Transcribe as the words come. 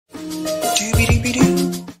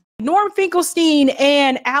from Finkelstein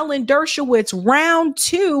and Alan Dershowitz, round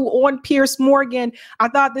 2 on Piers Morgan. I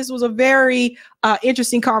thought this was a very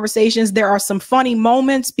interesting conversation. There are some funny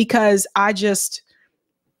moments because Alan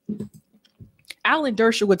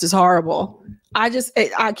Dershowitz is horrible. I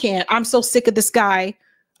can't. I'm so sick of this guy.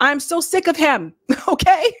 I'm so sick of him.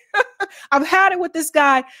 Okay. I've had it with this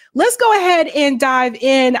guy. Let's go ahead and dive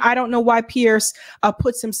in. I don't know why Piers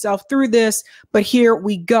puts himself through this, but here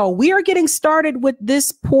we go. We are getting started with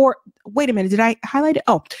this part. Wait a minute. Did I highlight it?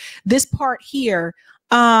 Oh, this part here.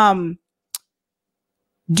 Do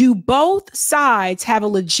both sides have a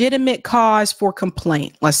legitimate cause for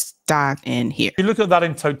complaint? Let's dive in here. If you look at that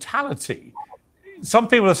in totality, some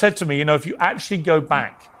people have said to me, if you actually go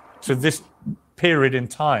back to this period in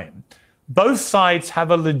time, both sides have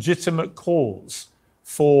a legitimate cause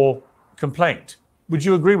for complaint. Would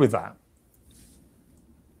you agree with that?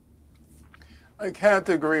 I can't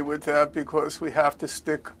agree with that because we have to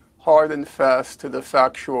stick hard and fast to the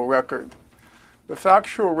factual record. The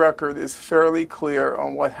factual record is fairly clear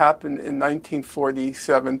on what happened in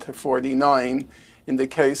 1947 to 49 in the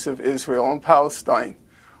case of Israel and Palestine.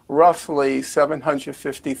 Roughly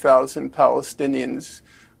 750,000 Palestinians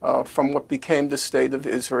from what became the state of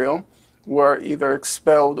Israel were either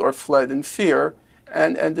expelled or fled in fear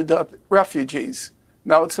and ended up refugees.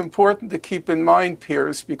 Now, it's important to keep in mind,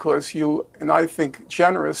 Piers, because you, and I think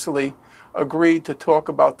generously, agreed to talk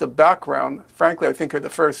about the background. Frankly, I think you're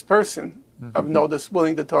the first person I've noticed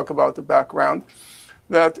willing to talk about the background,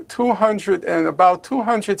 that about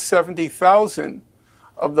 270,000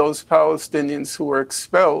 of those Palestinians who were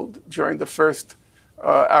expelled during the first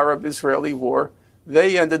Arab-Israeli war,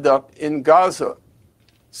 they ended up in Gaza.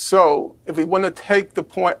 So if we want to take the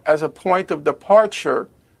point as a point of departure,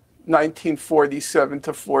 1947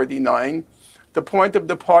 to 49, the point of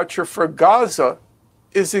departure for Gaza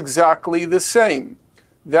is exactly the same.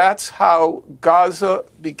 That's how Gaza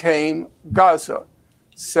became Gaza.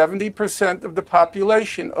 70% of the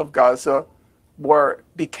population of Gaza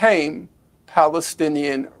became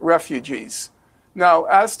Palestinian refugees. Now,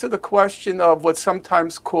 as to the question of what's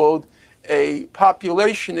sometimes called a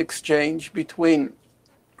population exchange between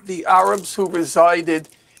the Arabs who resided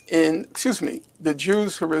in, the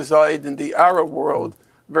Jews who reside in the Arab world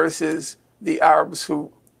versus the Arabs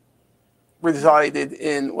who resided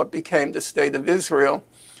in what became the state of Israel,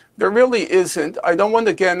 there really isn't. I don't want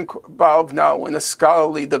to get involved now in a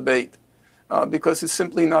scholarly debate because it's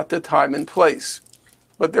simply not the time and place.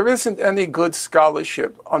 But there isn't any good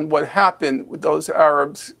scholarship on what happened with those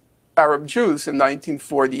Arab Jews in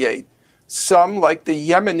 1948. Some, like the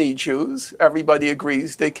Yemeni Jews, everybody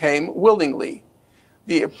agrees they came willingly.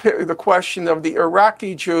 The question of the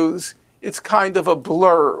Iraqi Jews, it's kind of a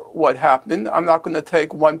blur what happened. I'm not going to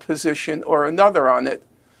take one position or another on it.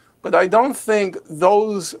 But I don't think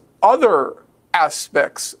those other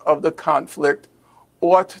aspects of the conflict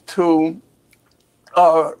ought to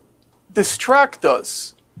distract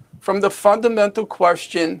us from the fundamental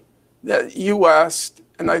question that you asked,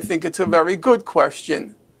 and I think it's a very good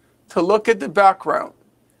question, to look at the background.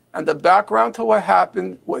 And the background to what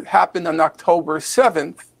happened on October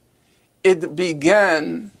 7th, it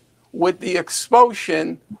began with the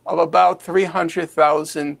expulsion of about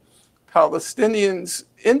 300,000 Palestinians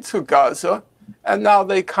into Gaza, and now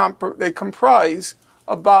they comprise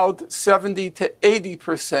about 70 to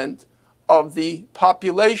 80% of the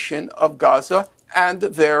population of Gaza and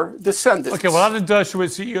their descendants. Okay, well, Alan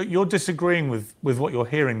Dershowitz, you're disagreeing with what you're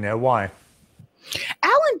hearing there. Why?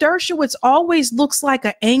 Alan Dershowitz always looks like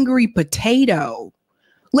an angry potato.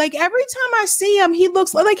 Like every time I see him, he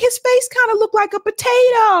looks like his face kind of looked like a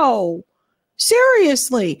potato.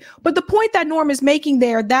 Seriously. But the point that Norm is making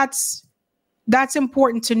there, that's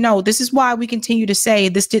important to know. This is why we continue to say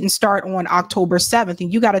this didn't start on October 7th.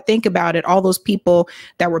 And you got to think about it. All those people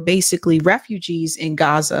that were basically refugees in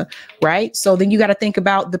Gaza, right? So then you got to think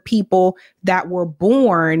about the people that were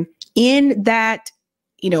born in that,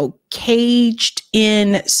 caged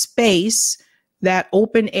in space, that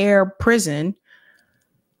open air prison.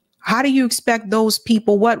 How do you expect those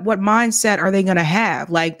people, what mindset are they going to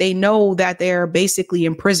have? Like, they know that they're basically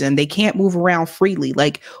in prison. They can't move around freely.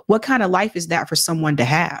 Like, what kind of life is that for someone to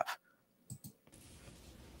have?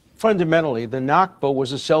 Fundamentally, the Nakba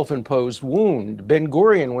was a self-imposed wound.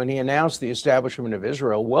 Ben-Gurion, when he announced the establishment of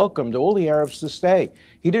Israel, welcomed all the Arabs to stay.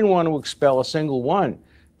 He didn't want to expel a single one.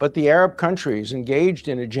 But the Arab countries engaged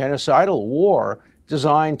in a genocidal war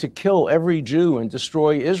designed to kill every Jew and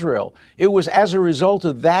destroy Israel. It was as a result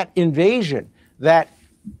of that invasion that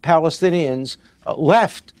Palestinians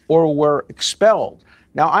left or were expelled.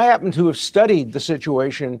 Now, I happen to have studied the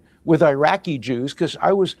situation with Iraqi Jews, because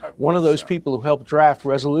I was one of those people who helped draft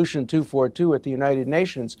Resolution 242 at the United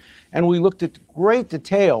Nations, and we looked at great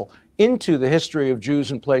detail into the history of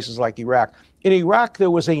Jews in places like Iraq. In Iraq,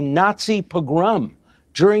 there was a Nazi pogrom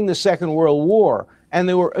during the Second World War, and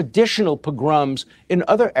there were additional pogroms in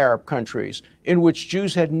other Arab countries in which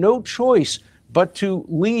Jews had no choice but to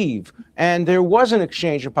leave. And there was an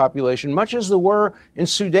exchange of population, much as there were in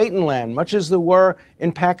Sudetenland, much as there were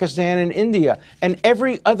in Pakistan and India. And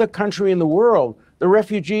every other country in the world, the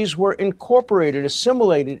refugees were incorporated,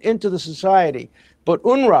 assimilated into the society. But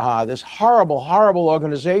UNRWA, this horrible, horrible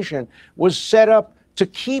organization, was set up to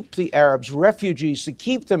keep the Arabs refugees, to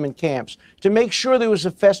keep them in camps, to make sure there was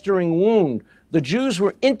a festering wound. The Jews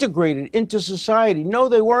were integrated into society. No,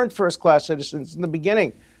 they weren't first-class citizens in the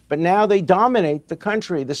beginning, but now they dominate the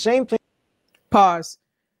country. The same thing. Pause.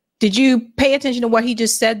 Did you pay attention to what he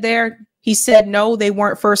just said there? He said, no, they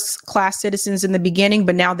weren't first-class citizens in the beginning,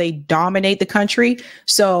 but now they dominate the country.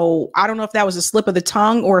 So I don't know if that was a slip of the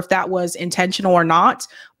tongue or if that was intentional or not,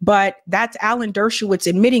 but that's Alan Dershowitz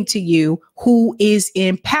admitting to you who is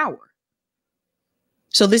in power.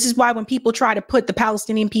 So this is why when people try to put the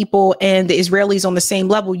Palestinian people and the Israelis on the same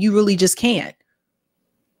level, you really just can't.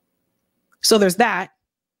 So there's that.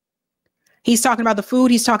 He's talking about the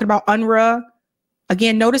food. He's talking about UNRWA.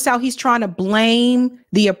 Again, notice how he's trying to blame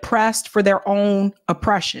the oppressed for their own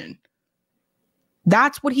oppression.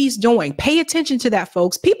 That's what he's doing. Pay attention to that,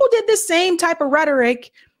 folks. People did the same type of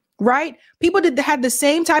rhetoric, right? People had the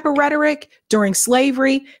same type of rhetoric during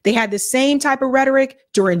slavery. They had the same type of rhetoric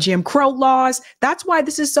during Jim Crow laws. That's why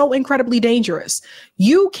this is so incredibly dangerous.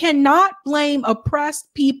 You cannot blame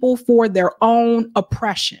oppressed people for their own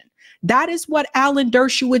oppression. That is what Alan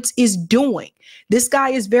Dershowitz is doing. This guy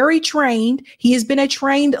is very trained. He has been a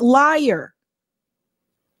trained liar.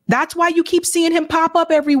 That's why you keep seeing him pop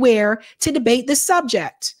up everywhere to debate this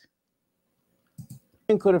subject.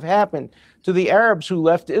 It could have happened to the Arabs who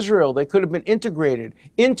left Israel. They could have been integrated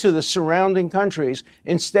into the surrounding countries.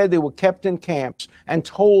 Instead, they were kept in camps and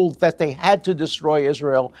told that they had to destroy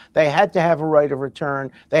Israel. They had to have a right of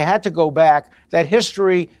return. They had to go back. That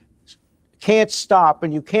history can't stop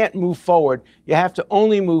and you can't move forward. You have to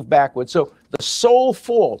only move backwards. So the sole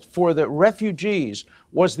fault for the refugees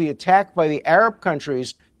was the attack by the Arab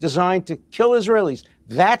countries designed to kill Israelis.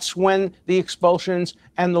 That's when the expulsions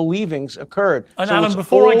and the leavings occurred. And so Alan,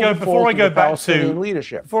 before I go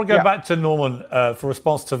back to Norman for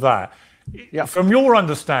response to that, from your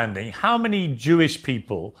understanding, how many Jewish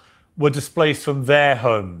people were displaced from their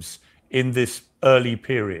homes in this early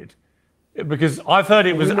period? Because I've heard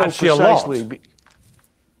it was actually a lot.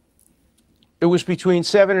 It was between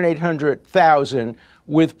 700,000 and 800,000,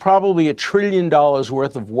 with probably $1 trillion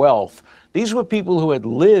worth of wealth. These were people who had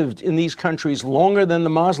lived in these countries longer than the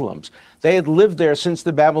Muslims. They had lived there since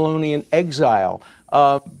the Babylonian exile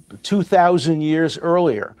 2,000 years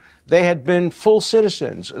earlier. They had been full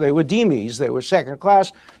citizens. They were dhimmis. They were second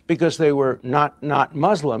class because they were not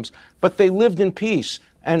Muslims, but they lived in peace.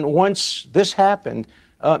 And once this happened,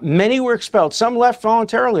 many were expelled. Some left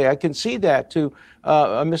voluntarily. I concede that to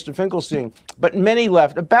Mr. Finkelstein. But many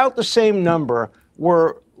left. About the same number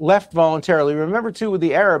were left voluntarily. Remember, too, with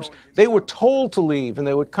the Arabs, they were told to leave, and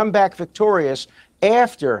they would come back victorious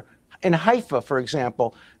after. In Haifa, for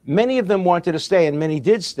example, many of them wanted to stay, and many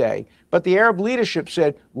did stay. But the Arab leadership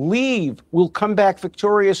said, leave, we'll come back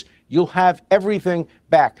victorious, you'll have everything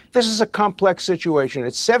back. This is a complex situation.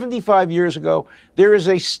 It's 75 years ago. There is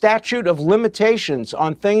a statute of limitations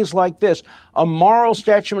on things like this, a moral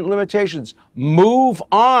statute of limitations. Move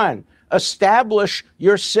on. Establish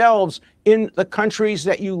yourselves in the countries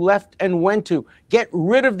that you left and went to. Get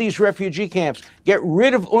rid of these refugee camps. Get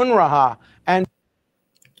rid of UNRWA. And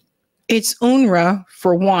it's UNRWA,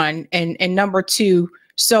 for one, and number two.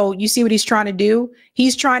 So you see what he's trying to do?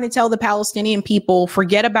 He's trying to tell the Palestinian people,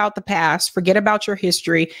 forget about the past, forget about your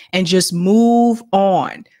history, and just move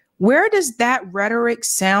on. Where does that rhetoric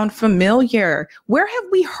sound familiar? Where have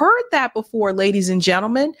we heard that before, ladies and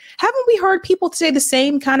gentlemen? Haven't we heard people say the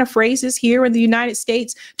same kind of phrases here in the United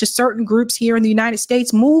States to certain groups here in the United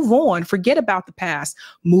States? Move on, forget about the past,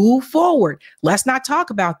 move forward. Let's not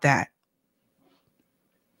talk about that.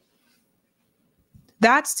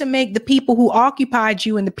 That's to make the people who occupied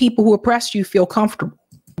you and the people who oppressed you feel comfortable.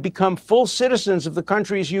 Become full citizens of the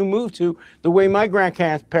countries you moved to, the way my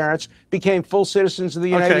grandparents became full citizens of the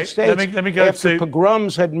United States. Let me go after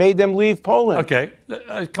pogroms had made them leave Poland. Okay,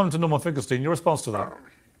 come to Norman Finkelstein. Your response to that?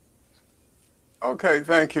 Okay,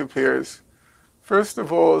 thank you, Piers. First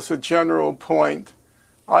of all, as a general point,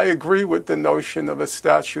 I agree with the notion of a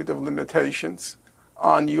statute of limitations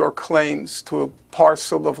on your claims to a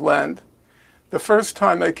parcel of land. The first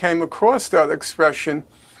time I came across that expression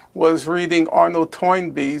was reading Arnold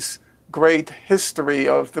Toynbee's great history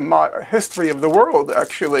of the world,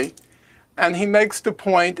 actually. And he makes the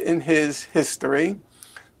point in his history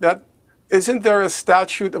that isn't there a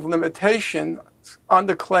statute of limitation on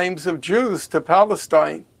the claims of Jews to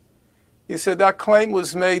Palestine? He said that claim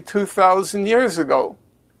was made 2,000 years ago.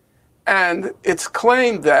 And it's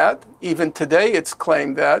claimed that, even today it's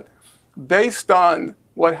claimed that, based on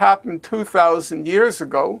what happened 2,000 years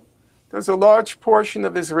ago, there's a large portion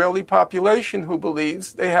of Israeli population who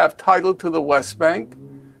believes they have title to the West Bank,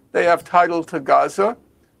 they have title to Gaza,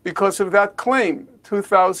 because of that claim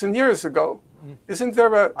 2,000 years ago. Isn't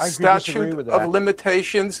there a statute of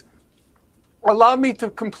limitations? Allow me to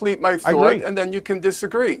complete my thought, and then you can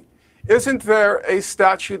disagree. Isn't there a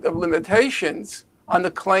statute of limitations on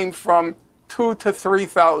the claim from 2,000 to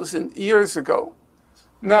 3,000 years ago?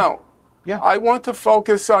 Now, I want to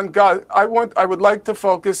focus on Gaza. I would like to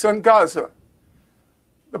focus on Gaza.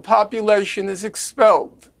 The population is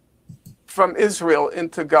expelled from Israel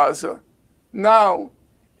into Gaza. Now,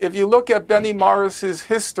 if you look at Benny Morris's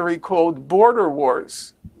history called Border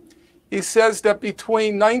Wars, he says that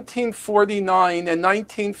between 1949 and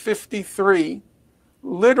 1953,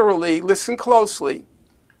 literally, listen closely,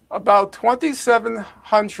 about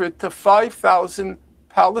 2,700 to 5,000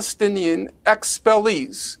 Palestinian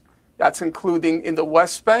expellees, that's including in the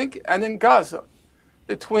West Bank and in Gaza,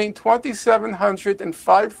 between 2,700 and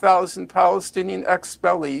 5,000 Palestinian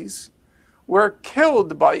expellees were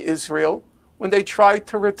killed by Israel when they tried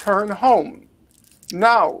to return home.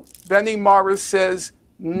 Now, Benny Morris says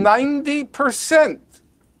 90%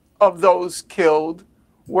 of those killed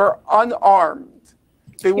were unarmed.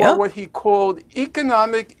 They were what he called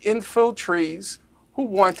economic infiltrees who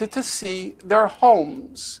wanted to see their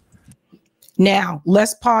homes. Now,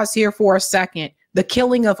 let's pause here for a second. The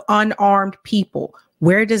killing of unarmed people.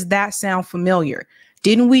 Where does that sound familiar?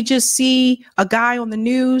 Didn't we just see a guy on the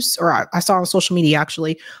news, or I saw on social media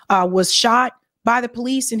actually, was shot by the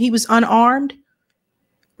police and he was unarmed?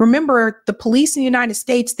 Remember, the police in the United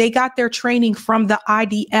States, they got their training from the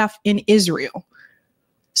IDF in Israel.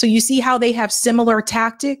 So you see how they have similar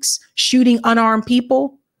tactics, shooting unarmed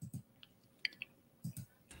people?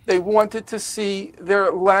 They wanted to see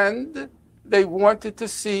their land. They wanted to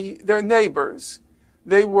see their neighbors.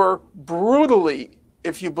 They were brutally,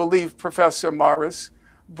 if you believe Professor Morris,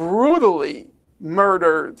 brutally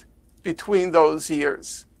murdered between those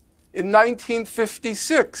years. In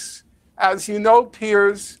 1956, as you know,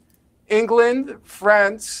 peers, England,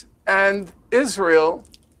 France, and Israel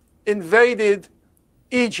invaded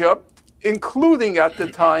Egypt, including at the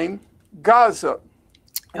time Gaza.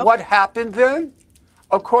 What happened then?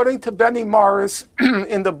 According to Benny Morris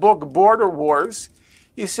in the book Border Wars,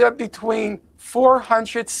 he said between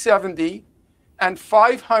 470 and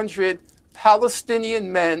 500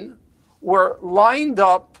 Palestinian men were lined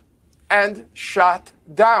up and shot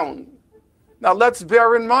down. Now let's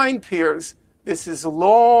bear in mind, peers, this is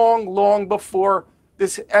long, long before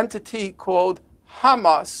this entity called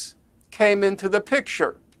Hamas came into the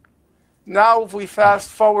picture. Now, if we fast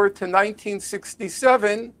forward to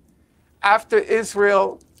 1967, after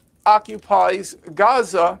Israel occupies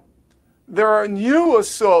Gaza, there are new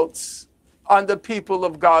assaults on the people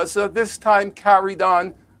of Gaza, this time carried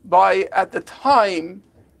on by, at the time,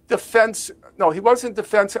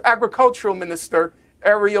 agricultural minister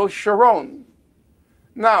Ariel Sharon.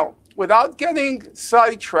 Now, without getting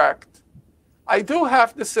sidetracked, I do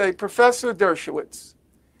have to say, Professor Dershowitz,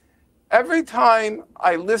 every time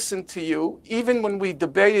I listen to you, even when we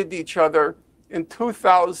debated each other in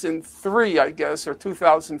 2003, I guess, or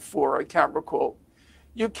 2004, I can't recall,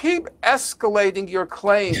 you keep escalating your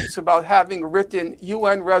claims about having written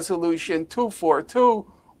UN Resolution 242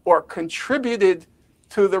 or contributed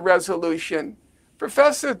to the resolution.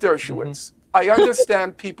 Professor Dershowitz, I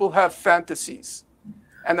understand people have fantasies,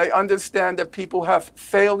 and I understand that people have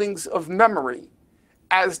failings of memory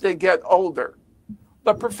as they get older.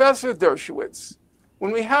 But Professor Dershowitz,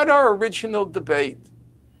 when we had our original debate,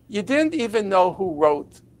 you didn't even know who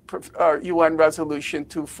wrote UN Resolution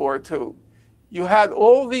 242. You had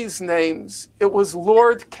all these names. It was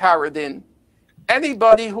Lord Carradine.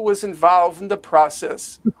 Anybody who was involved in the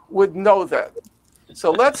process would know that.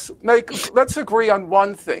 So let's agree on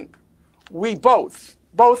one thing. We both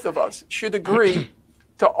of us should agree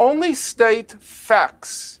to only state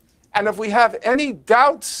facts. And if we have any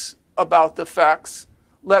doubts about the facts,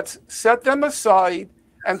 let's set them aside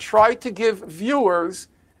and try to give viewers,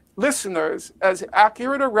 listeners, as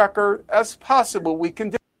accurate a record as possible. We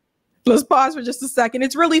can do. Let's pause for just a second.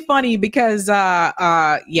 It's really funny because,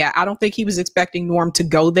 yeah, I don't think he was expecting Norm to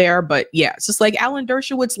go there. But yeah, it's just like Alan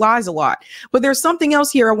Dershowitz lies a lot. But there's something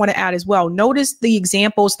else here I want to add as well. Notice the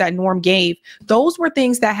examples that Norm gave. Those were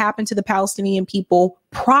things that happened to the Palestinian people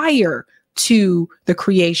prior to the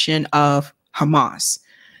creation of Hamas.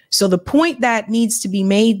 So the point that needs to be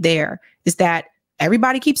made there is that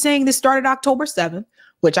everybody keeps saying this started October 7th,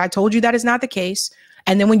 which I told you that is not the case.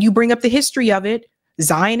 And then when you bring up the history of it,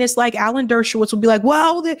 Zionists like Alan Dershowitz will be like,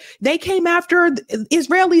 well, they came after the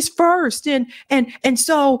Israelis first. And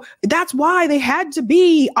so that's why they had to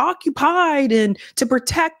be occupied and to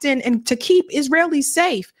protect and to keep Israelis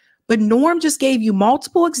safe. But Norm just gave you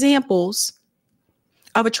multiple examples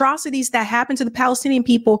of atrocities that happened to the Palestinian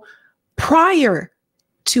people prior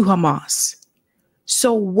to Hamas.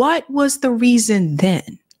 So what was the reason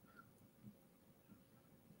then?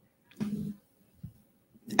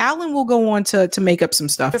 Alan will go on to make up some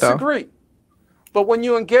stuff, Disagree. But when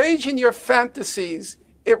you engage in your fantasies,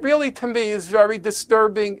 it really, to me, is very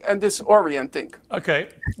disturbing and disorienting. Okay.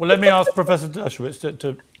 Well, let me ask Professor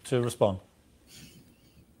Dershowitz to respond.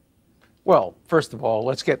 Well, first of all,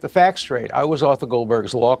 let's get the facts straight. I was Arthur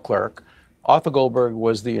Goldberg's law clerk. Arthur Goldberg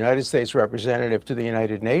was the United States representative to the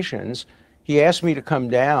United Nations. He asked me to come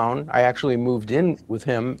down. I actually moved in with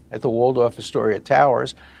him at the Waldorf Astoria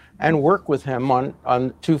Towers and work with him on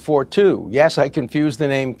 242. Yes, I confused the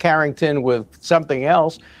name Carrington with something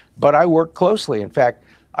else, but I worked closely. In fact,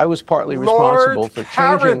 I was partly responsible for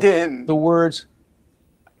changing the words.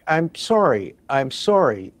 I'm sorry. I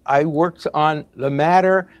worked on the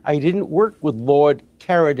matter. I didn't work with Lord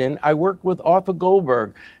Carradine. I worked with Arthur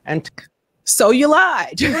Goldberg. And so you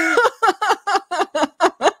lied.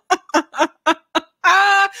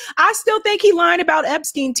 I still think he lied about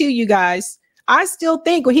Epstein too, you guys. I still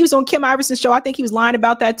think when he was on Kim Iverson's show, I think he was lying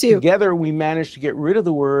about that too. Together, we managed to get rid of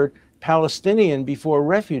the word Palestinian before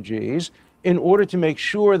refugees in order to make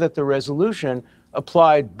sure that the resolution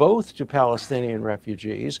applied both to Palestinian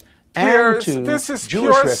refugees and to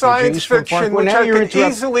Jewish refugees from Palestine. Well,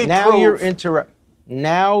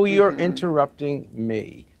 now you're interrupting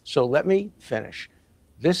me. So let me finish.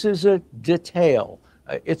 This is a detail.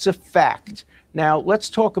 It's a fact. Now let's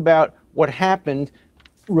talk about what happened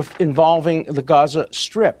involving the Gaza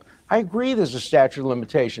Strip. I agree there's a statute of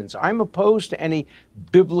limitations. I'm opposed to any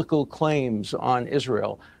biblical claims on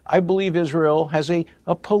Israel. I believe Israel has a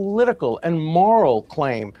political and moral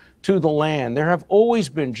claim to the land. There have always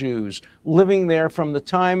been Jews living there from the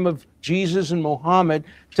time of Jesus and Muhammad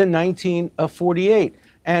to 1948.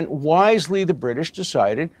 And wisely, the British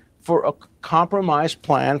decided for a compromise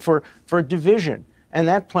plan for division. And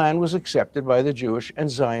that plan was accepted by the Jewish and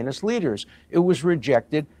Zionist leaders. It was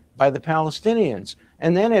rejected by the Palestinians.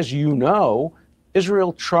 And then, as you know,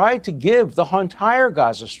 Israel tried to give the entire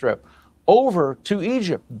Gaza Strip over to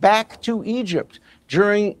Egypt, back to Egypt,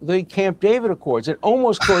 during the Camp David Accords. It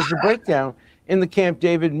almost caused a breakdown in the Camp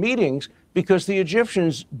David meetings because the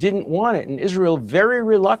Egyptians didn't want it. And Israel very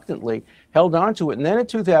reluctantly held on to it. And then in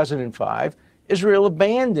 2005, Israel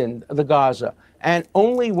abandoned the Gaza. And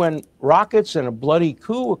only when rockets and a bloody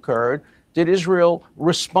coup occurred did Israel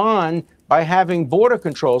respond by having border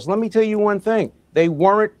controls. Let me tell you one thing. They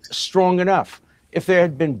weren't strong enough. If there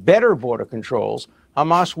had been better border controls,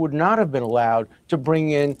 Hamas would not have been allowed to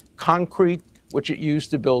bring in concrete, which it used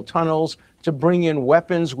to build tunnels, to bring in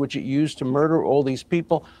weapons, which it used to murder all these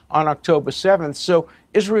people on October 7th. So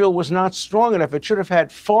Israel was not strong enough. It should have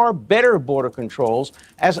had far better border controls,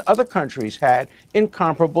 as other countries had in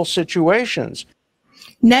comparable situations.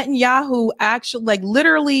 Netanyahu actually,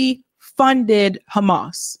 literally funded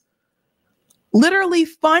Hamas. Literally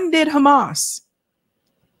funded Hamas.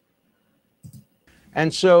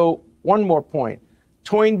 And so, one more point.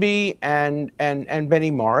 Toynbee and Benny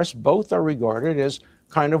Morris both are regarded as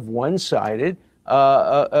kind of one-sided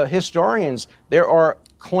historians. There are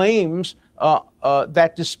claims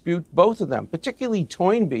that dispute both of them, particularly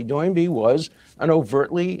Toynbee. Toynbee was an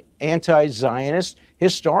overtly anti-Zionist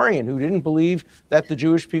historian who didn't believe that the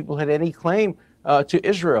Jewish people had any claim to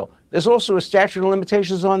Israel. There's also a statute of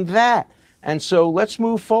limitations on that. And so let's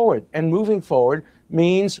move forward. And moving forward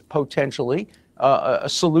means potentially a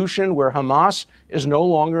solution where Hamas is no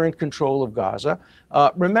longer in control of Gaza.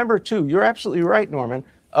 Remember, too, you're absolutely right, Norman.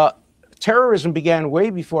 Terrorism began way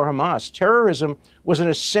before Hamas. Terrorism was an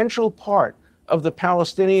essential part of the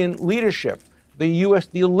Palestinian leadership. The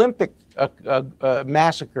Olympic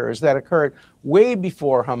massacres that occurred way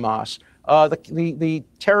before Hamas. The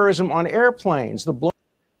terrorism on airplanes.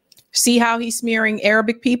 See how he's smearing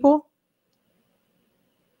Arabic people?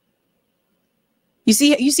 You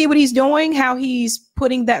see what he's doing? How he's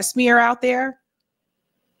putting that smear out there?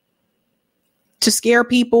 to scare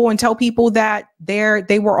people and tell people that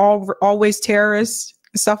they were always terrorists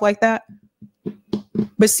and stuff like that.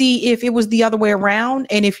 But see, if it was the other way around,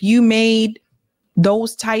 and if you made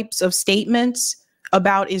those types of statements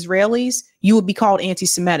about Israelis, you would be called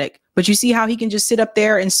anti-Semitic. But you see how he can just sit up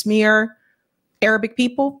there and smear Arabic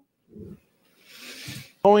people?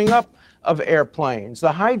 Blowing up of airplanes,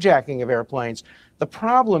 the hijacking of airplanes. The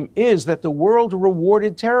problem is that the world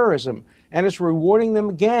rewarded terrorism, and it's rewarding them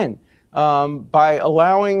again by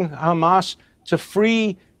allowing Hamas to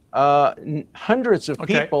free hundreds of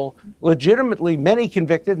people, legitimately, many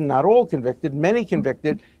convicted, and not all convicted, many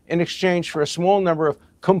convicted, in exchange for a small number of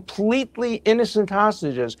completely innocent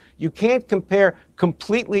hostages. You can't compare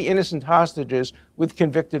completely innocent hostages with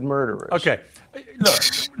convicted murderers. Okay. Look,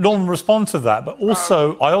 Norman, respond to that, but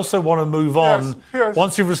also, I also want to move on. Yes.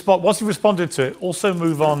 Once you've responded to it, also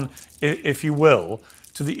move on, if you will,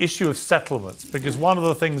 to the issue of settlements, because one of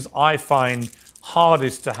the things I find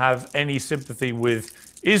hardest to have any sympathy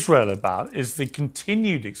with Israel about is the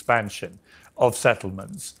continued expansion of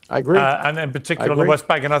settlements. I agree. And in particular on the West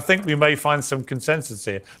Bank, and I think we may find some consensus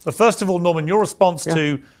here. But first of all, Norman, your response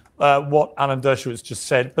to what Alan Dershowitz just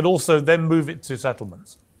said, but also then move it to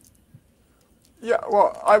settlements. Yeah,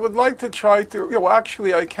 well, I would like to try to, well,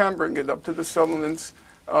 actually, I can bring it up to the settlements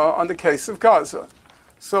on the case of Gaza.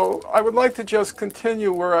 So I would like to just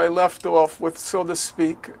continue where I left off with, so to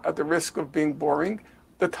speak, at the risk of being boring,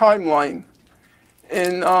 the timeline.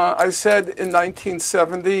 I said in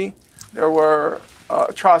 1970, there were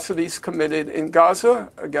atrocities committed in Gaza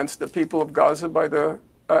against the people of Gaza by the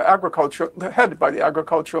headed by the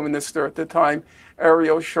agricultural minister at the time,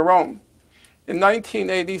 Ariel Sharon. In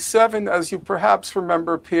 1987, as you perhaps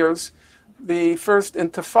remember, Piers, the first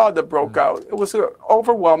Intifada broke out. It was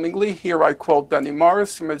overwhelmingly, here I quote Benny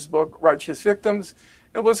Morris from his book, Righteous Victims,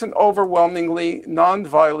 it was an overwhelmingly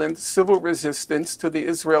nonviolent civil resistance to the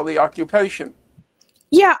Israeli occupation.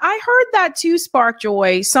 Yeah, I heard that too, Spark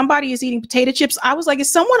Joy. Somebody is eating potato chips. I was like,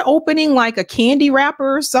 is someone opening like a candy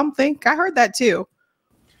wrapper or something? I heard that too.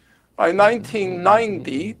 By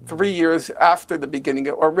 1990, 3 years after the beginning,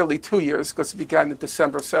 or really 2 years, because it began on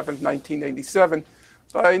December 7th, 1987,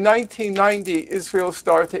 by 1990, Israel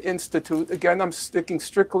started to institute, again, I'm sticking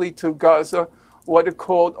strictly to Gaza, what it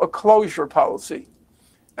called a closure policy.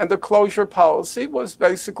 And the closure policy was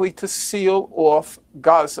basically to seal off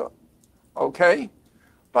Gaza, okay?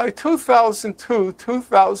 By 2002,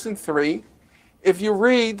 2003, if you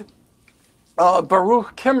read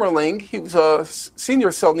Baruch Kimmerling, he was a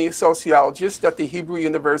senior sociologist at the Hebrew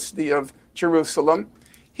University of Jerusalem.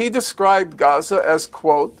 He described Gaza as,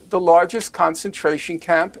 quote, the largest concentration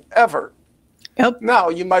camp ever. Yep. Now,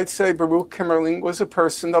 you might say Baruch Kimmerling was a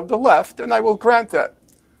person of the left, and I will grant that.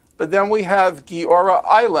 But then we have Giora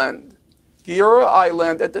Eiland. Giora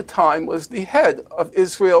Eiland at the time was the head of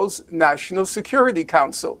Israel's National Security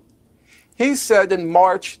Council. He said in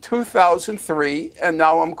March 2003, and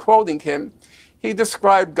now I'm quoting him, he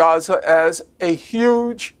described Gaza as a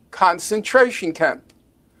huge concentration camp.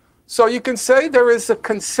 So you can say there is a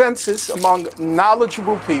consensus among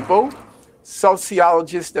knowledgeable people,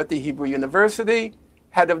 sociologists at the Hebrew University,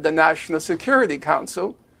 head of the National Security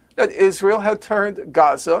Council, that Israel had turned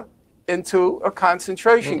Gaza into a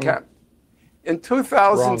concentration camp. In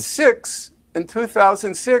 2006,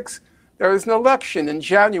 there was an election in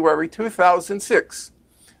January 2006.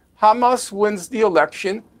 Hamas wins the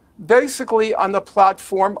election basically on the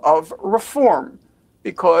platform of reform,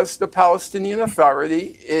 because the Palestinian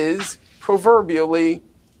Authority is proverbially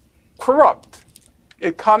corrupt.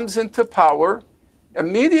 It comes into power.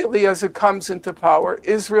 Immediately as it comes into power,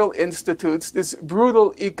 Israel institutes this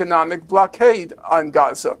brutal economic blockade on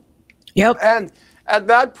Gaza. Yep. And at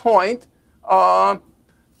that point, there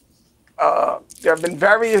have been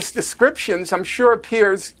various descriptions. I'm sure,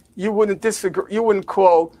 Piers, you wouldn't disagree. You wouldn't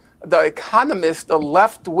call The Economist a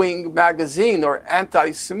left-wing magazine or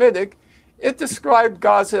anti-Semitic. It described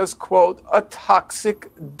Gaza as, quote, a toxic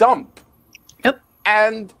dump. Yep.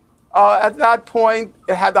 And at that point,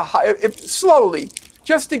 it had slowly,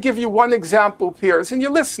 just to give you one example, Piers, and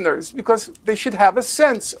your listeners, because they should have a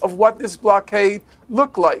sense of what this blockade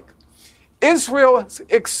looked like. Israel's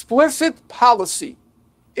explicit policy,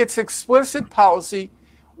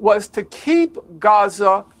 was to keep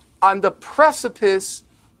Gaza on the precipice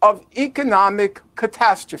of economic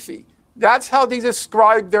catastrophe. That's how they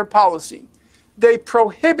described their policy. They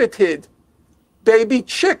prohibited baby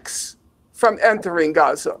chicks from entering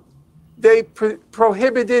Gaza. They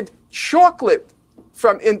prohibited chocolate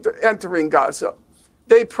from entering Gaza.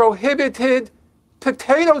 They prohibited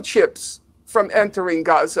potato chips from entering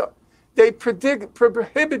Gaza. They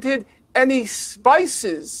prohibited any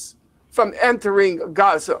spices from entering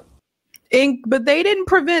Gaza. But they didn't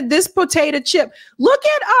prevent this potato chip. Look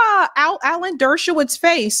at Alan Dershowitz's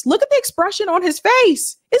face. Look at the expression on his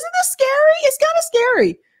face. Isn't this scary? It's kind of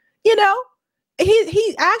scary. You know,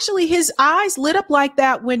 he actually, his eyes lit up like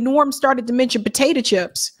that when Norm started to mention potato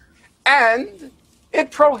chips. And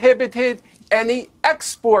it prohibited any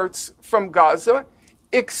exports from Gaza,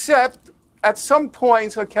 except at some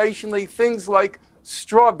points, occasionally, things like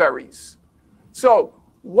strawberries. So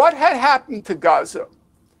what had happened to Gaza?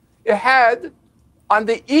 It had, on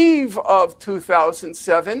the eve of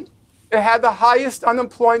 2007, it had the highest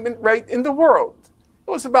unemployment rate in the world.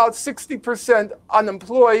 It was about 60%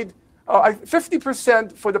 unemployed,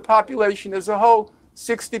 50% for the population as a whole,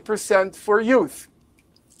 60% for youth.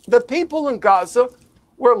 The people in Gaza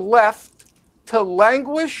were left to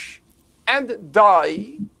languish and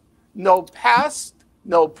die. No past,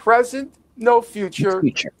 no present, no future.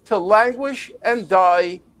 To languish and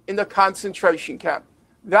die in the concentration camp.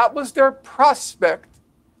 That was their prospect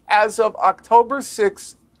as of October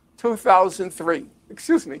 6, 2003.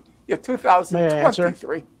 Excuse me,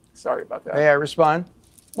 2023. Sorry about that. May I respond?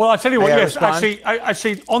 Well, I'll tell you what, yes,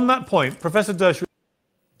 actually, on that point, Professor Dershowitz.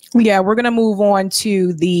 Yeah, we're going to move on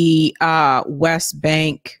to the West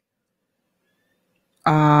Bank.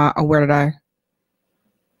 Where did I?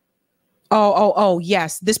 Oh,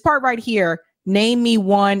 yes. This part right here. Name me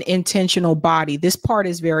one intentional body. This part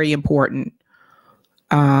is very important.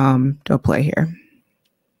 Don't play here.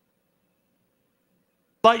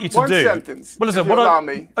 I'd like you to one do. Sentence, well,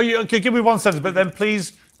 listen, okay, give me one sentence, but then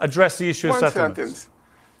please address the issue of settlements. Sentence.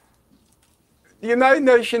 The United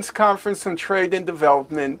Nations Conference on Trade and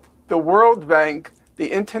Development, the World Bank,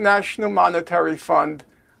 the International Monetary Fund,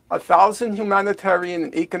 1,000 humanitarian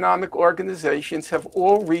and economic organizations have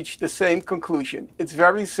all reached the same conclusion. It's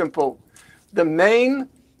very simple. The main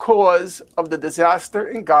cause of the disaster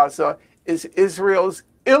in Gaza is Israel's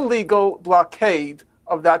illegal blockade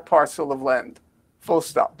of that parcel of land. Full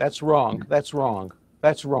stop. That's wrong. That's wrong.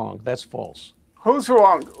 That's wrong. That's false. Who's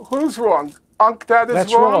wrong? Who's wrong? UNCTAD is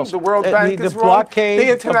That's wrong. false. The World Bank the is wrong. blockade,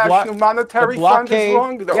 The International Monetary Fund is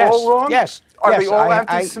wrong. They're all wrong. Yes. Are they all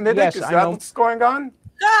anti-Semitic? Yes, is that what's going on?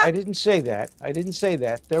 I didn't say that. I didn't say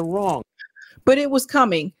that. They're wrong. But it was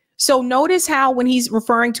coming. So notice how when he's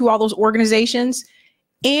referring to all those organizations,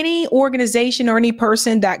 any organization or any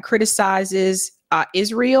person that criticizes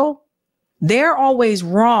Israel, they're always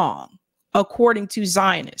wrong, according to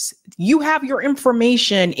Zionists. You have your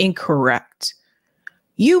information incorrect.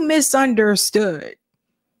 You misunderstood.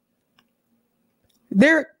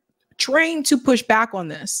 They're trained to push back on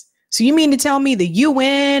this. So you mean to tell me the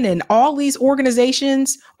UN and all these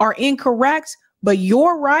organizations are incorrect, but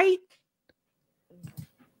you're right?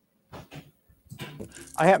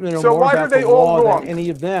 I happen to know more about the law than any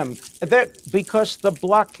of them. Because the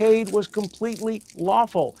blockade was completely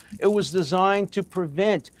lawful. It was designed to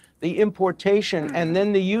prevent the importation and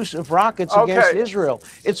then the use of rockets against Israel.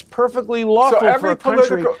 It's perfectly lawful for a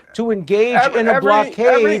country to engage in a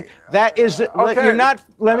blockade. That is, you're not,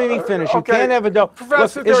 let me finish. You can't have a double.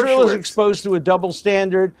 Look, Israel is exposed to a double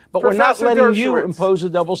standard, but we're not letting you impose a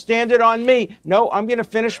double standard on me. No, I'm going to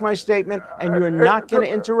finish my statement, and you're not going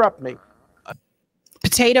to interrupt me.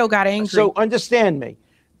 Potato got angry. So understand me.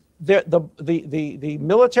 The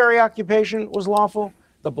military occupation was lawful.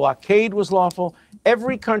 The blockade was lawful.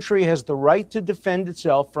 Every country has the right to defend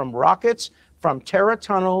itself from rockets, from terror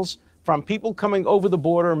tunnels, from people coming over the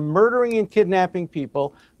border, murdering and kidnapping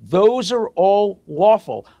people. Those are all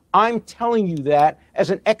lawful. I'm telling you that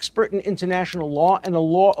as an expert in international law and the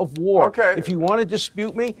law of war. Okay. If you want to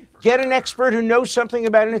dispute me, get an expert who knows something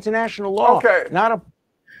about international law. Okay.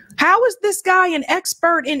 How is this guy an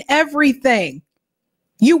expert in everything?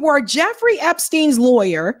 You were Jeffrey Epstein's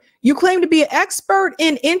lawyer. You claim to be an expert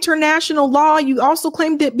in international law. You also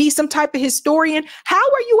claim to be some type of historian. How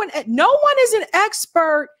are you no one is an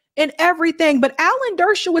expert in everything, but Alan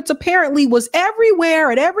Dershowitz apparently was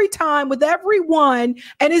everywhere at every time with everyone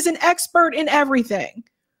and is an expert in everything.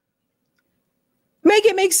 Make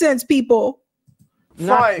it make sense, people.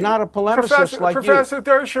 Not a polemicist like you. Professor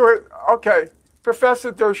Dershowitz, okay.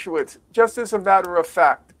 Professor Dershowitz, just as a matter of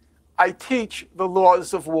fact, I teach the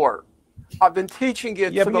laws of war. I've been teaching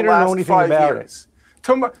it for the last 5 years.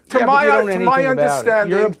 To my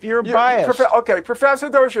understanding, you're biased. Okay, Professor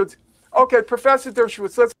Dershowitz. Okay, Professor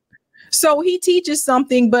Dershowitz. Let's. So he teaches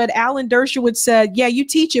something, but Alan Dershowitz said, "Yeah, you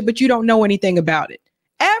teach it, but you don't know anything about it."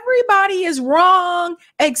 Everybody is wrong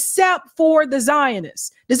except for the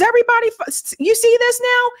Zionists. Does everybody? You see this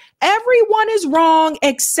now? Everyone is wrong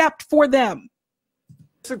except for them.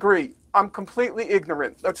 Disagree. I'm completely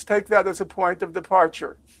ignorant. Let's take that as a point of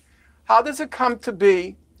departure. How does it come to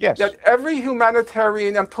be Yes. that every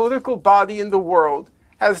humanitarian and political body in the world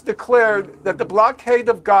has declared that the blockade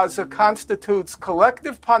of Gaza constitutes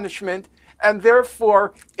collective punishment and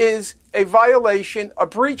therefore is a violation, a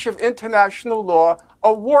breach of international law,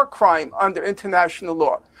 a war crime under international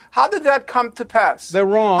law. How did that come to pass? They're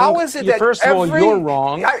wrong. How is it that first of all, you're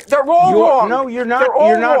wrong. They're all wrong. No, you're not.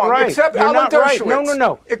 You're not wrong, right. Except you're Alan not right. Dershowitz.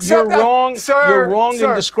 No. Except you're wrong. Sir, you're wrong sir,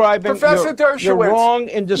 in describing. Professor Dershowitz. You're wrong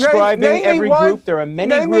in describing name every one, group. There are many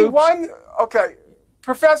name groups. Me one. Okay,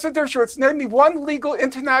 Professor Dershowitz. Name me one legal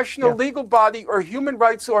international legal body or human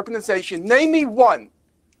rights organization. Name me one.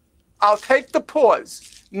 I'll take the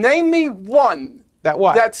pause. Name me one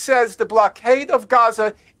that says the blockade of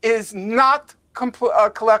Gaza is not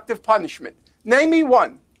collective punishment. Name me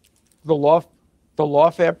one. The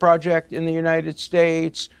Lawfare Project in the United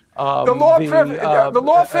States. The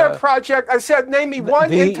Lawfare Project. I said, name me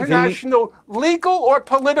one international legal or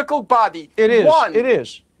political body. It is. One. It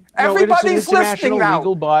is. Everybody's listening now.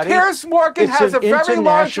 Legal body. Piers Morgan has a very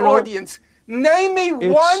large audience. Name me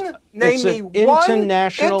one. Name me one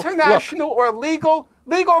international or legal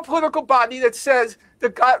or political body that says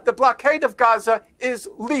the blockade of Gaza is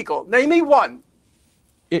legal. Name me one.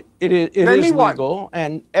 It is legal,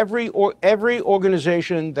 and every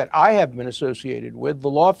organization that I have been associated with, the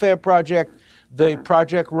Lawfare Project, the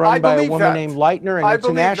project run by a woman named Leitner, an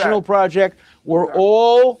international project, were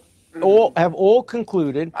all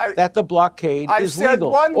concluded that the blockade is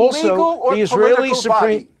legal. Also, the Israeli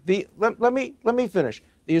Supreme let me finish.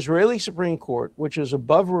 The Israeli Supreme Court, which is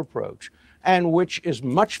above reproach and which is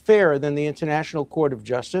much fairer than the International Court of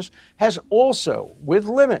Justice, has also, with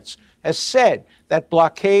limits, has said that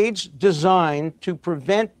blockades designed to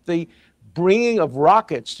prevent the bringing of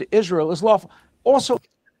rockets to Israel is lawful. Also,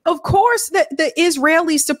 of course, the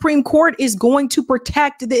Israeli Supreme Court is going to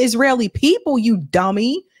protect the Israeli people, you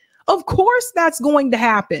dummy. Of course that's going to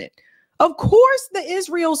happen. Of course the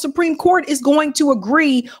Israel Supreme Court is going to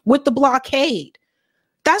agree with the blockade.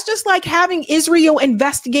 That's just like having Israel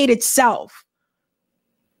investigate itself.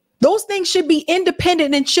 Those things should be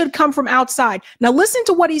independent and should come from outside. Now listen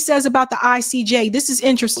to what he says about the ICJ. This is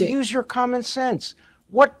interesting. Use your common sense.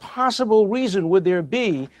 What possible reason would there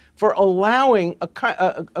be for allowing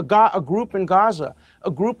a group in Gaza,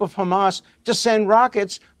 a group of Hamas, to send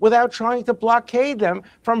rockets without trying to blockade them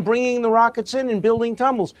from bringing the rockets in and building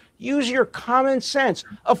tunnels? Use your common sense.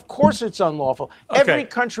 Of course it's unlawful. Okay. Every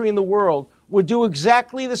country in the world would do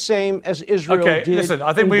exactly the same as Israel did. Listen,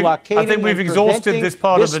 I think we've exhausted this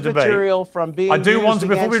part of the debate. From being I do want to,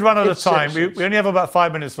 before we run out of time, we only have about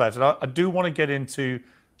 5 minutes left, and I do want to get into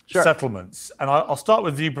settlements. And I'll start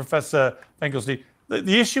with you, Professor Finkelstein.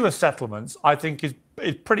 The issue of settlements, I think, is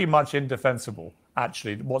pretty much indefensible,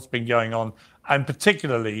 actually, what's been going on, and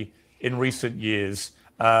particularly in recent years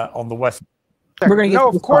on the West. No,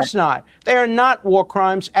 of course not. They are not war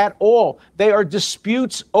crimes at all. They are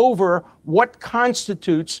disputes over what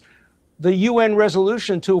constitutes the UN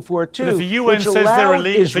Resolution 242. But if the UN says they're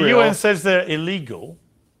illegal, if the UN says they're illegal,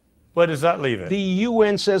 where does that leave it? The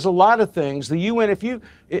UN says a lot of things. The UN,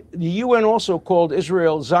 the UN also called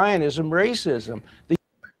Israel Zionism racism.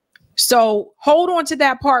 So hold on to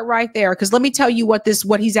that part right there, because let me tell you what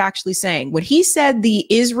he's actually saying. When he said the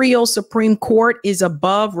Israel Supreme Court is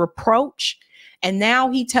above reproach, and now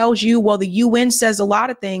he tells you, well, the UN says a lot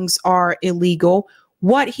of things are illegal.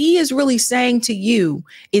 What he is really saying to you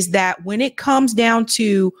is that when it comes down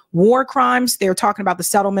to war crimes, they're talking about the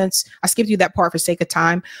settlements. I skipped you that part for sake of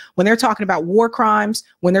time. When they're talking about war crimes,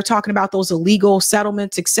 when they're talking about those illegal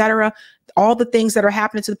settlements, etc., all the things that are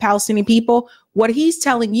happening to the Palestinian people, what he's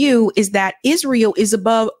telling you is that Israel is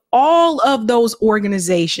above all of those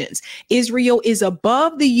organizations. Israel is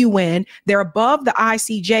above the UN. They're above the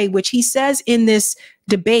ICJ, which he says in this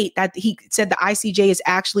debate that he said the ICJ is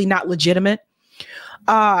actually not legitimate.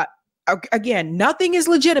 Again, nothing is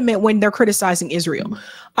legitimate when they're criticizing Israel.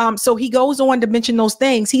 So he goes on to mention those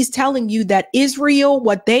things. He's telling you that Israel,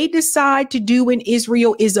 what they decide to do in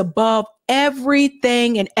Israel is above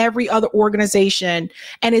everything and every other organization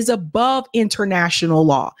and is above international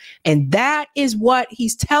law. And that is what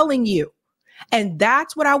he's telling you. And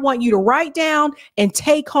that's what I want you to write down and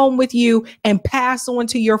take home with you and pass on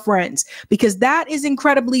to your friends, because that is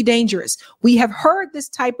incredibly dangerous. We have heard this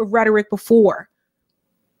type of rhetoric before.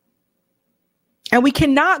 And we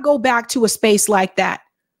cannot go back to a space like that.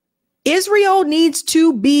 Israel needs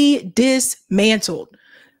to be dismantled.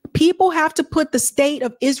 People have to put the state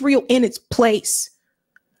of Israel in its place.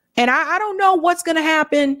 And I don't know what's going to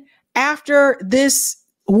happen after this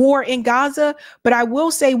war in Gaza, but I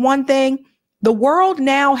will say one thing. The world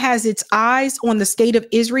now has its eyes on the state of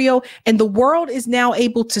Israel, and the world is now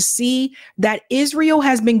able to see that Israel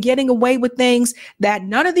has been getting away with things that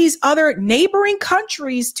none of these other neighboring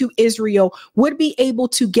countries to Israel would be able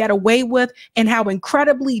to get away with, and how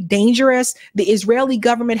incredibly dangerous the Israeli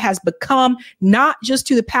government has become, not just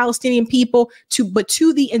to the Palestinian people, but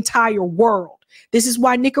to the entire world. This is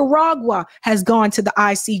why Nicaragua has gone to the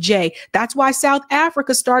ICJ. That's why South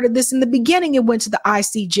Africa started this in the beginning and went to the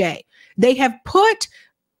ICJ. They have put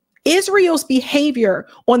Israel's behavior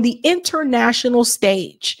on the international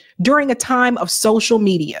stage during a time of social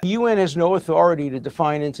media. The UN has no authority to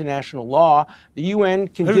define international law. The UN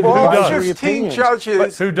can give all advisory 15 opinions.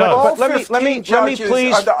 judges, who does? But let me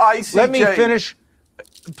please, are the ICJ. Let me finish.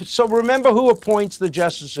 So remember who appoints the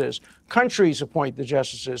justices. Countries appoint the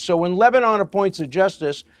justices. So when Lebanon appoints a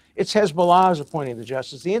justice, it's Hezbollah is appointing the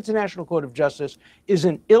justice. The International Court of Justice is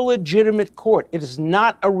an illegitimate court. It is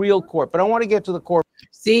not a real court. But I want to get to the core.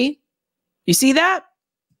 See? You see that?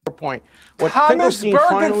 Point. What Finkelstein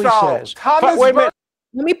finally says.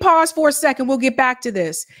 Let me pause for a second. We'll get back to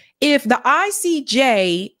this. If the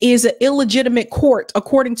ICJ is an illegitimate court,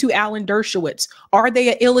 according to Alan Dershowitz, are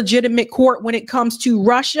they an illegitimate court when it comes to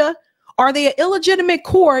Russia? Are they an illegitimate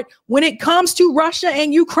court when it comes to Russia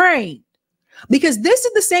and Ukraine? Because this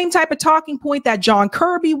is the same type of talking point that John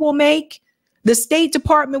Kirby will make, the State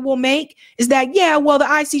Department will make, is that, yeah, well, the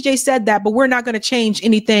ICJ said that, but we're not going to change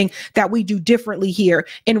anything that we do differently here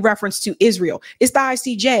in reference to Israel. It's the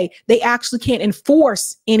ICJ. They actually can't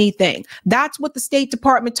enforce anything. That's what the State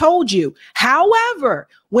Department told you. However,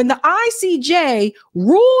 when the ICJ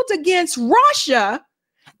ruled against Russia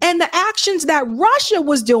and the actions that Russia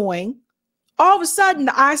was doing, all of a sudden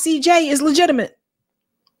the ICJ is legitimate.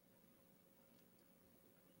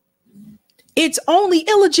 It's only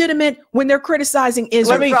illegitimate when they're criticizing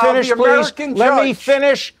Israel. Let me finish, please. Let me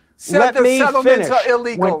finish. Let me finish.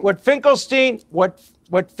 What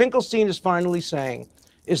Finkelstein is finally saying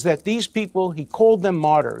is that these people, he called them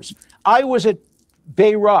martyrs. I was at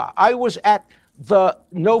Beirut. I was at the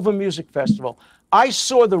Nova Music Festival. I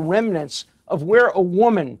saw the remnants of where a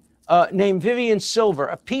woman named Vivian Silver,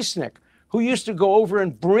 a peacenik, who used to go over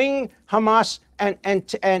and bring Hamas and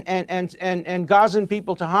Gazan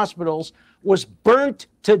people to hospitals, was burnt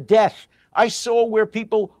to death. I saw where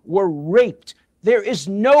people were raped. There is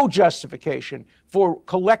no justification for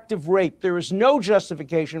collective rape. There is no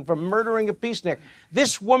justification for murdering a peacenik.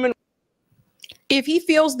 This woman. If he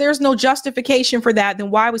feels there's no justification for that, then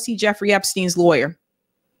why was he Jeffrey Epstein's lawyer?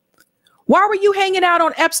 Why were you hanging out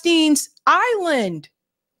on Epstein's island?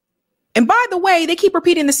 And by the way, they keep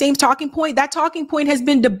repeating the same talking point. That talking point has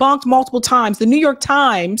been debunked multiple times. The New York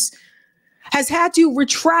Times has had to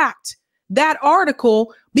retract that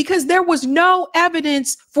article because there was no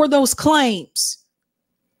evidence for those claims.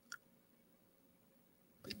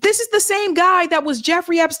 This is the same guy that was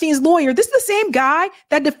Jeffrey Epstein's lawyer. This is the same guy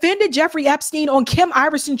that defended Jeffrey Epstein on Kim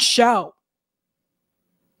Iverson's show.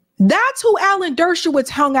 That's who Alan Dershowitz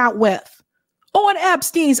hung out with on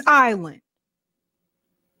Epstein's island.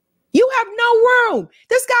 You have no room.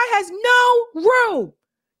 This guy has no room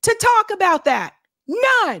to talk about that.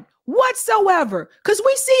 None whatsoever. Because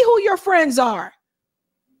we see who your friends are.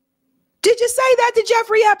 Did you say that to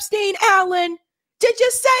Jeffrey Epstein, Alan? Did you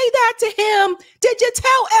say that to him? Did you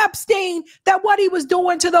tell Epstein that what he was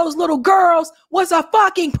doing to those little girls was a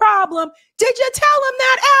fucking problem? Did you tell him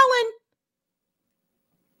that,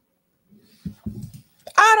 Alan?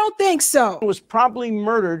 I don't think so. Was probably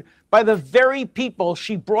murdered by the very people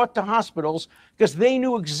she brought to hospitals because they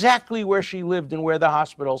knew exactly where she lived and where the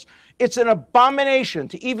hospitals. It's an abomination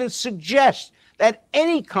to even suggest that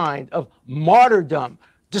any kind of martyrdom,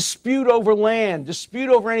 dispute over land, dispute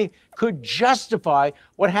over anything could justify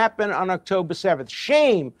what happened on October 7th.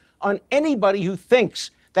 Shame on anybody who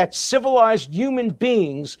thinks that civilized human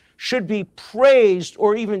beings should be praised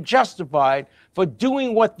or even justified for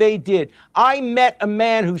doing what they did. I met a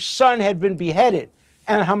man whose son had been beheaded,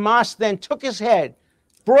 and Hamas then took his head,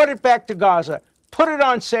 brought it back to Gaza, put it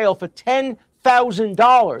on sale for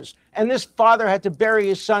 $10,000, and this father had to bury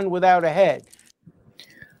his son without a head.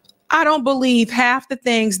 I don't believe half the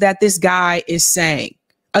things that this guy is saying.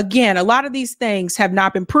 Again, a lot of these things have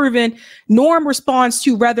not been proven. Norm responds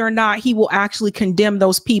to whether or not he will actually condemn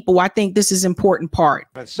those people. I think this is an important part.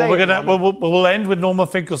 We'll end with Norma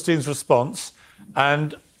Finkelstein's response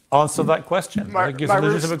and answer that question. I think it's a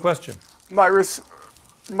legitimate question. My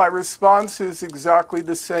response is exactly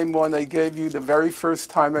the same one I gave you the very first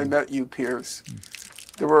time I met you, Piers.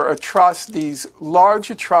 There were atrocities, large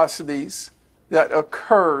atrocities, that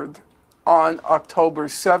occurred on October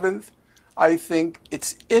 7th. I think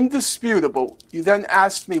it's indisputable. You then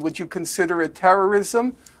asked me, would you consider it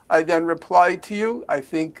terrorism? I then replied to you, I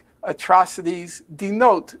think atrocities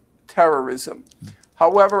denote terrorism.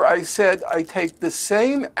 However, I said I take the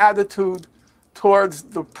same attitude towards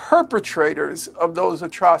the perpetrators of those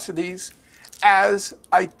atrocities as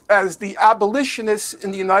the abolitionists in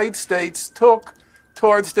the United States took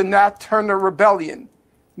towards the Nat Turner Rebellion.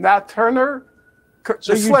 Nat Turner,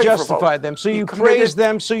 so you justify them, so you praise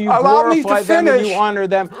them, so you glorify them, and you honor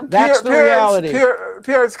them. That's the reality.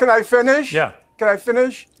 Piers, can I finish? Yeah. Can I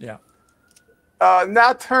finish? Yeah.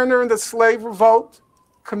 Nat Turner and the slave revolt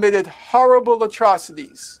committed horrible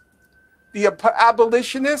atrocities. The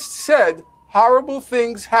abolitionists said horrible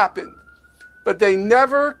things happened, but they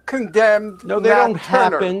never condemned. No, they Nat don't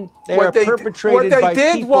Turner. happen. They are perpetrated by people. What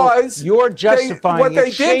they did was you're justifying. What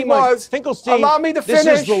they did was Finkelstein. Allow me to finish.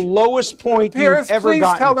 This is the lowest point Piers, you've ever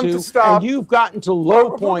gotten to, and you've gotten to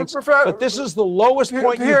low points. But this is the lowest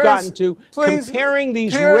point you've gotten to, comparing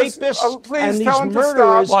these rapists and these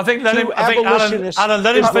murderers to abolitionists. Alan,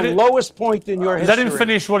 let him is the lowest point in your history. Let him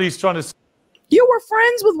finish what he's trying to say. You were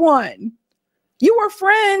friends with one. You were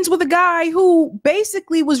friends with a guy who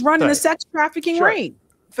basically was running a sex trafficking ring.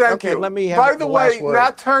 Thank you. Let me have By the way,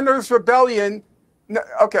 Nat Turner's rebellion,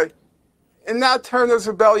 in Nat Turner's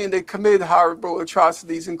rebellion, they committed horrible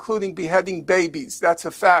atrocities, including beheading babies. That's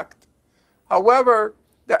a fact. However,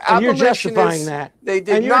 the abolitionists, you're justifying that. They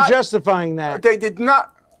did and not, you're justifying that. They did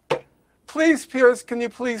not. Please, Piers, can you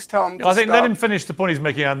please tell him to I think stop? let him finish the point he's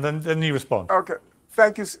making, and then you respond. Okay.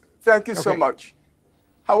 Thank you so much.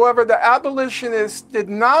 However, the abolitionists did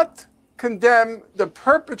not condemn the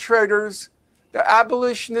perpetrators. The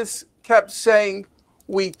abolitionists kept saying,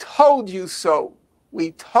 we told you so.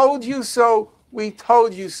 We told you so. We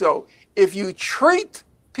told you so. If you treat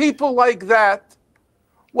people like that,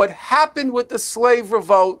 what happened with the slave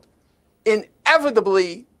revolt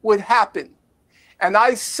inevitably would happen. And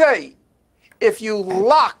I say, if you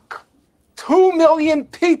lock 2 million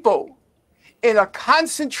people in a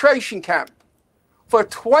concentration camp for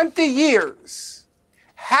 20 years,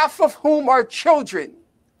 half of whom are children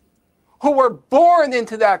who were born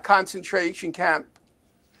into that concentration camp,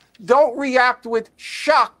 don't react with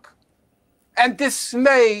shock and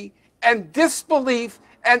dismay and disbelief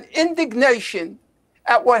and indignation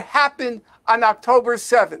at what happened on October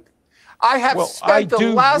 7th. I have spent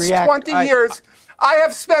the last 20 years, I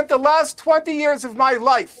have spent the last 20 years of my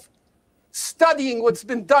life studying what's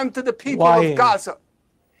been done to the people of Gaza.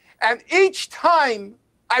 And each time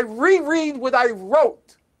I reread what I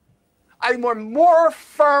wrote, I'm more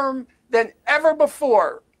firm than ever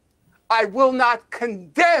before. I will not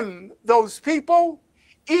condemn those people,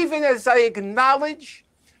 even as I acknowledge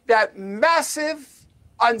that massive,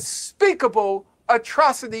 unspeakable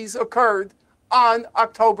atrocities occurred on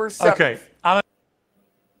October 7th. Okay. Alan.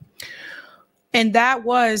 And that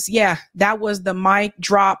was the mic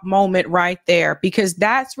drop moment right there, because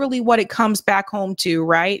that's really what it comes back home to,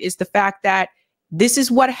 right? Is the fact that this is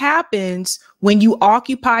what happens when you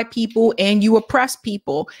occupy people and you oppress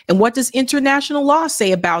people. And what does international law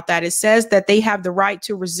say about that? It says that they have the right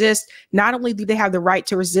to resist. Not only do they have the right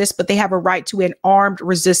to resist, but they have a right to an armed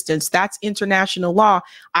resistance. That's international law.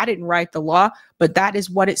 I didn't write the law, but that is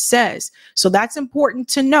what it says. So that's important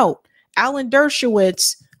to note. Alan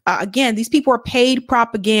Dershowitz, again, these people are paid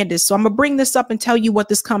propagandists. So I'm going to bring this up and tell you what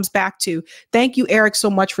this comes back to. Thank you, Eric, so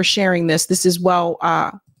much for sharing this. This is well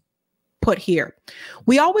put here.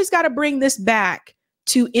 We always got to bring this back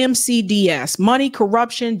to MCDS, money,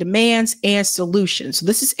 corruption, demands, and solutions. So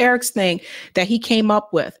this is Eric's thing that he came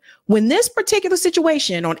up with. When this particular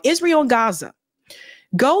situation on Israel and Gaza,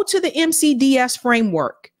 go to the MCDS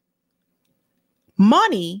framework.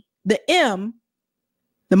 Money, the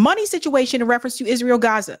money situation in reference to Israel,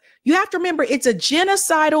 Gaza. You have to remember it's a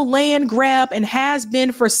genocidal land grab and has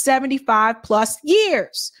been for 75 plus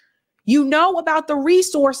years. You know about the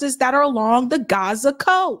resources that are along the Gaza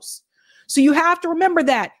coast. So you have to remember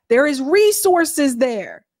that there is resources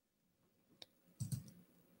there.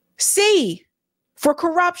 C, for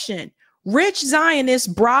corruption. Rich Zionists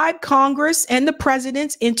bribe Congress and the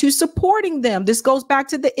presidents into supporting them. This goes back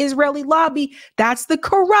to the Israeli lobby. That's the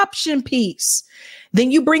corruption piece. Then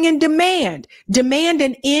you bring in demand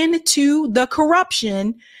an end to the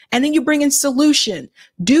corruption. And then you bring in solution.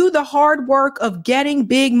 Do the hard work of getting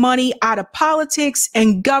big money out of politics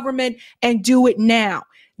and government and do it now.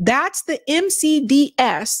 That's the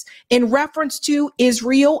MCDS in reference to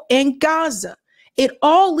Israel and Gaza. It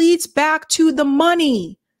all leads back to the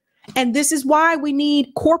money. And this is why we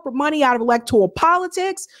need corporate money out of electoral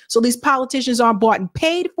politics. So these politicians aren't bought and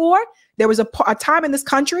paid for. There was a time in this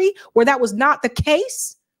country where that was not the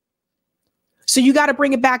case. So you got to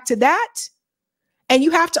bring it back to that. And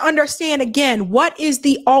you have to understand again, what is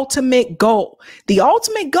the ultimate goal? The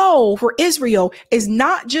ultimate goal for Israel is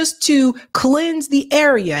not just to cleanse the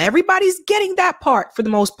area. Everybody's getting that part for the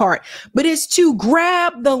most part, but it's to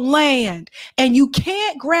grab the land. And you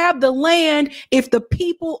can't grab the land if the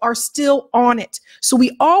people are still on it. So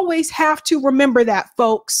we always have to remember that,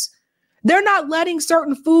 folks. They're not letting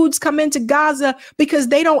certain foods come into Gaza because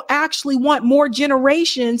they don't actually want more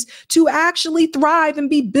generations to actually thrive and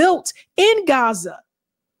be built in Gaza.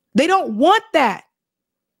 They don't want that.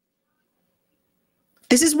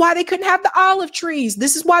 This is why they couldn't have the olive trees.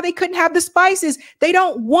 This is why they couldn't have the spices. They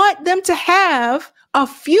don't want them to have a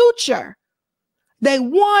future. They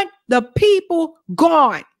want the people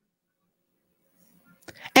gone.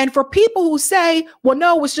 And for people who say, well,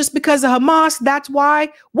 no, it's just because of Hamas, that's why.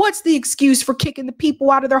 What's the excuse for kicking the people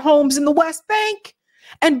out of their homes in the West Bank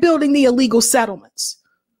and building the illegal settlements?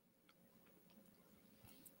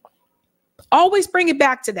 Always bring it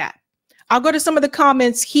back to that. I'll go to some of the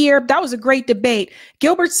comments here. That was a great debate.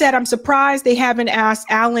 Gilbert said, I'm surprised they haven't asked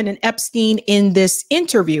Allen and Epstein in this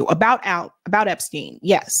interview about Epstein.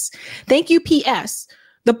 Yes. Thank you, P.S.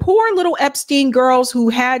 The poor little Epstein girls who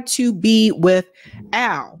had to be with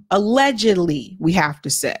Al, allegedly, we have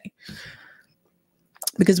to say,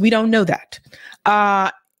 because we don't know that.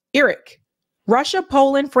 Eric, Russia,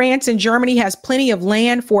 Poland, France, and Germany has plenty of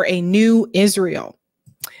land for a new Israel.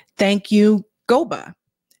 Thank you, Goba.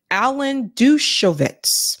 Alan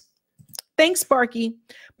Dershowitz. Thanks, Sparky.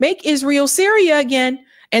 Make Israel Syria again.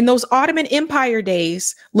 In those Ottoman Empire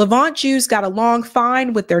days, Levant Jews got along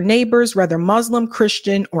fine with their neighbors, whether Muslim,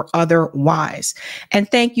 Christian, or otherwise. And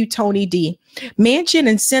thank you, Tony D. Manchin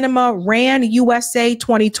and Cinema ran USA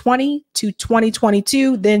 2020 to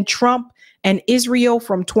 2022, then Trump and Israel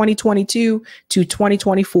from 2022 to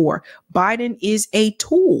 2024. Biden is a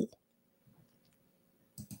tool.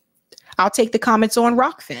 I'll take the comments on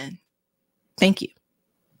Rockfin. Thank you.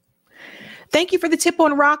 Thank you for the tip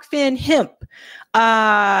on Rockfin hemp.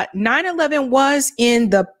 9/11 was in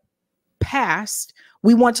the past.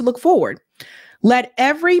 We want to look forward. Let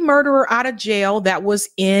every murderer out of jail that was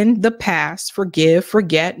in the past forgive,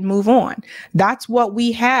 forget, move on. That's what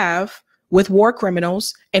we have with war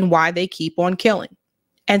criminals and why they keep on killing.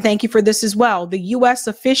 And thank you for this as well. The U.S.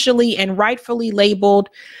 officially and rightfully labeled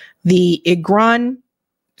the Irgun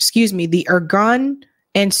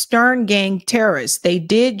and Stern gang terrorists. They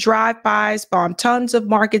did drive-bys, bombed tons of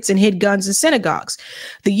markets, and hid guns in synagogues.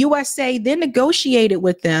 The USA then negotiated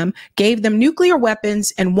with them, gave them nuclear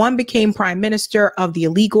weapons, and one became prime minister of the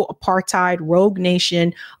illegal apartheid rogue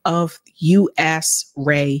nation of U.S.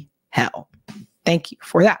 Ray Hell. Thank you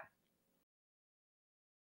for that.